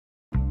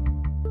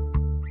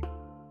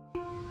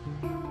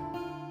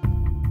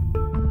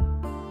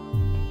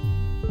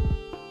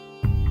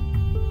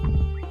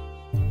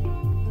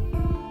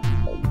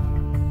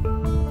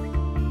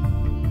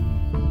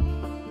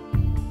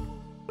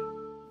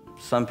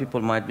some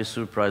people might be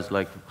surprised,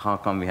 like, how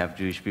come we have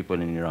Jewish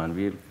people in Iran?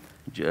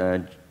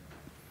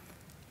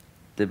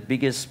 The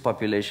biggest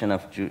population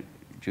of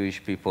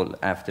Jewish people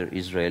after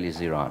Israel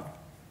is Iran.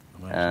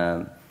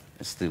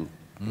 Still,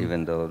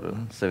 even though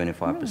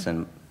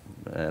 75%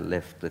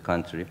 left the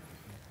country.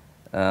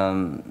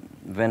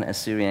 When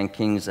Assyrian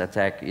kings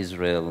attacked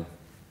Israel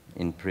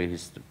in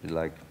prehistory,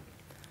 like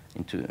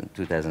in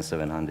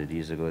 2,700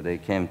 years ago, they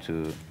came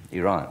to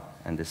Iran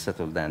and they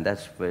settled down.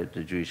 That's where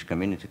the Jewish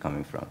community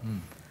coming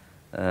from.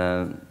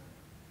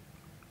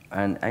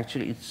 And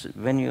actually, it's,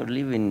 when you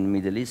live in the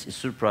Middle East, it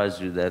surprises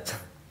you that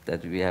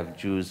we have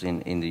Jews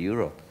in the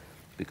Europe,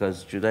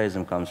 because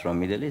Judaism comes from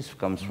Middle East,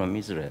 comes from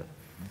Israel.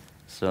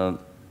 So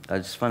I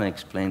just want to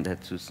explain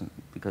that to some,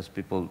 because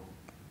people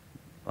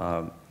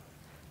are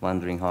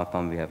wondering how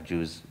come we have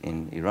Jews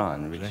in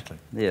Iran. Which, exactly.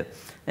 Yeah.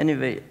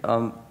 Anyway,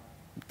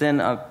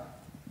 then I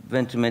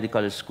went to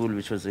medical school,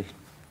 which was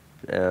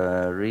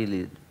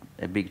really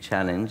a big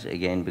challenge,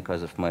 again,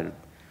 because of my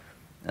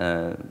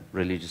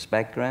religious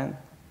background.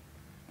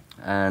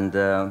 And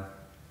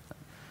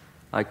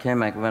I came,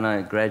 when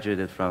I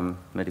graduated from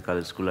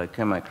medical school, I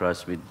came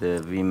across with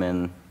the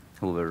women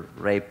who were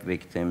rape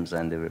victims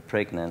and they were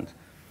pregnant.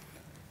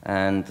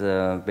 And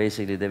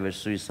basically they were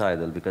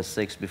suicidal because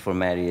sex before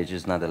marriage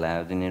is not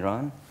allowed in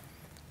Iran.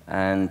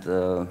 And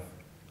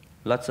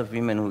lots of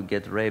women who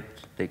get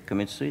raped, they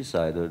commit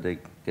suicide or they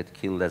get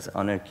killed as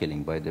honor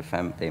killing by their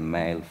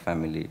male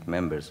family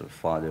members or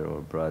father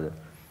or brother.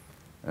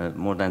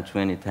 More than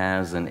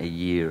 20,000 a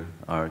year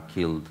are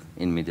killed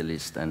in Middle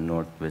East and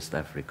Northwest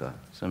Africa.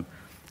 So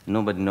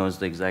nobody knows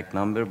the exact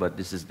number, but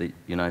this is the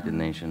United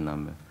Nations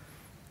number.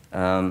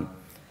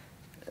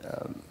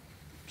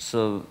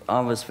 So I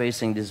was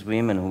facing these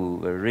women who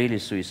were really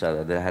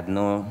suicidal. They had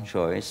no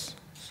choice.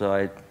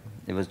 So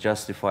it was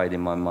justified in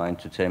my mind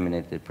to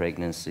terminate the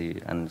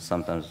pregnancy, and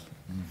sometimes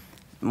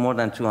more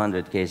than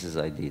 200 cases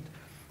I did.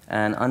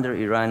 And under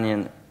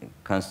Iranian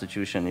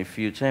constitution, if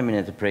you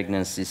terminate a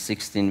pregnancy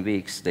 16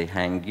 weeks, they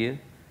hang you,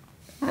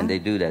 and they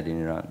do that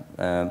in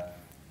Iran.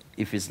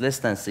 If it's less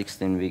than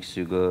 16 weeks,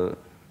 you go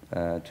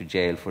to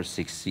jail for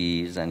 6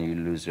 years and you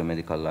lose your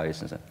medical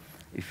license.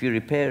 If you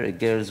repair a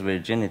girl's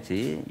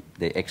virginity,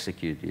 they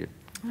execute you.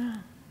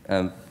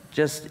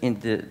 Just in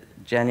the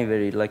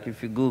January, like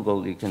if you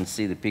Google, you can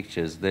see the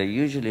pictures. They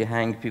usually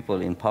hang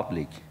people in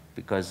public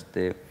because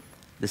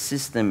the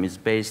system is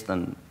based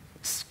on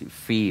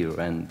fear,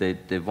 and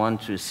they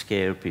want to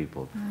scare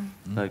people.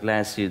 Like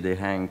last year, they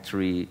hanged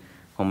 3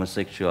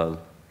 homosexual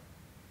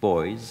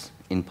boys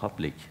in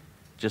public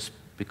just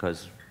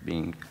because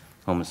being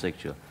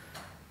homosexual.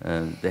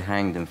 They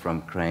hanged them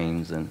from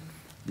cranes, and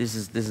this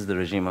is the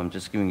regime. I'm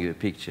just giving you a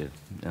picture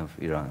of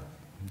Iran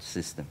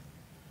system.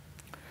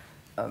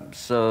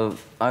 So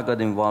I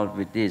got involved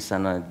with this,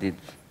 and I did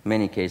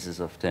many cases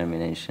of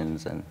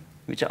terminations, and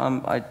which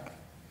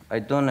I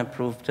don't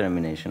approve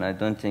termination. I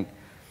don't think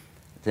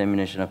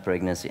termination of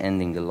pregnancy,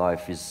 ending the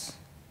life, is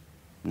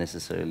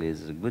necessarily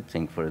is a good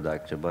thing for a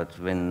doctor. But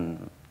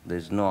when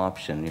there's no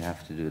option, you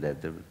have to do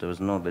that. There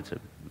was no better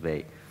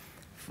way.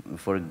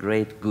 For a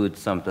great good,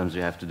 sometimes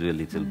you have to do a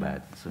little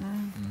bad.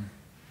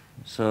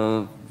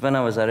 So when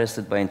I was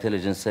arrested by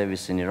intelligence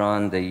service in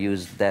Iran, they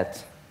used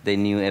that. They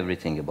knew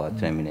everything about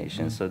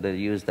termination, so they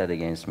used that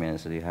against me and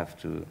said, you have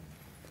to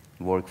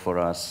work for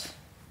us,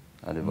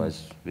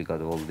 otherwise we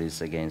got all this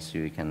against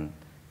you, we can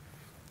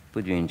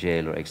put you in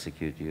jail or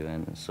execute you.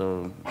 And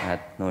so I had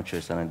no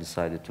choice, and I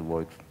decided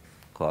to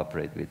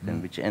cooperate with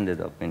them, which ended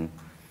up in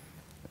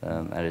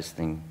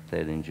arresting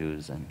 13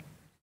 Jews. And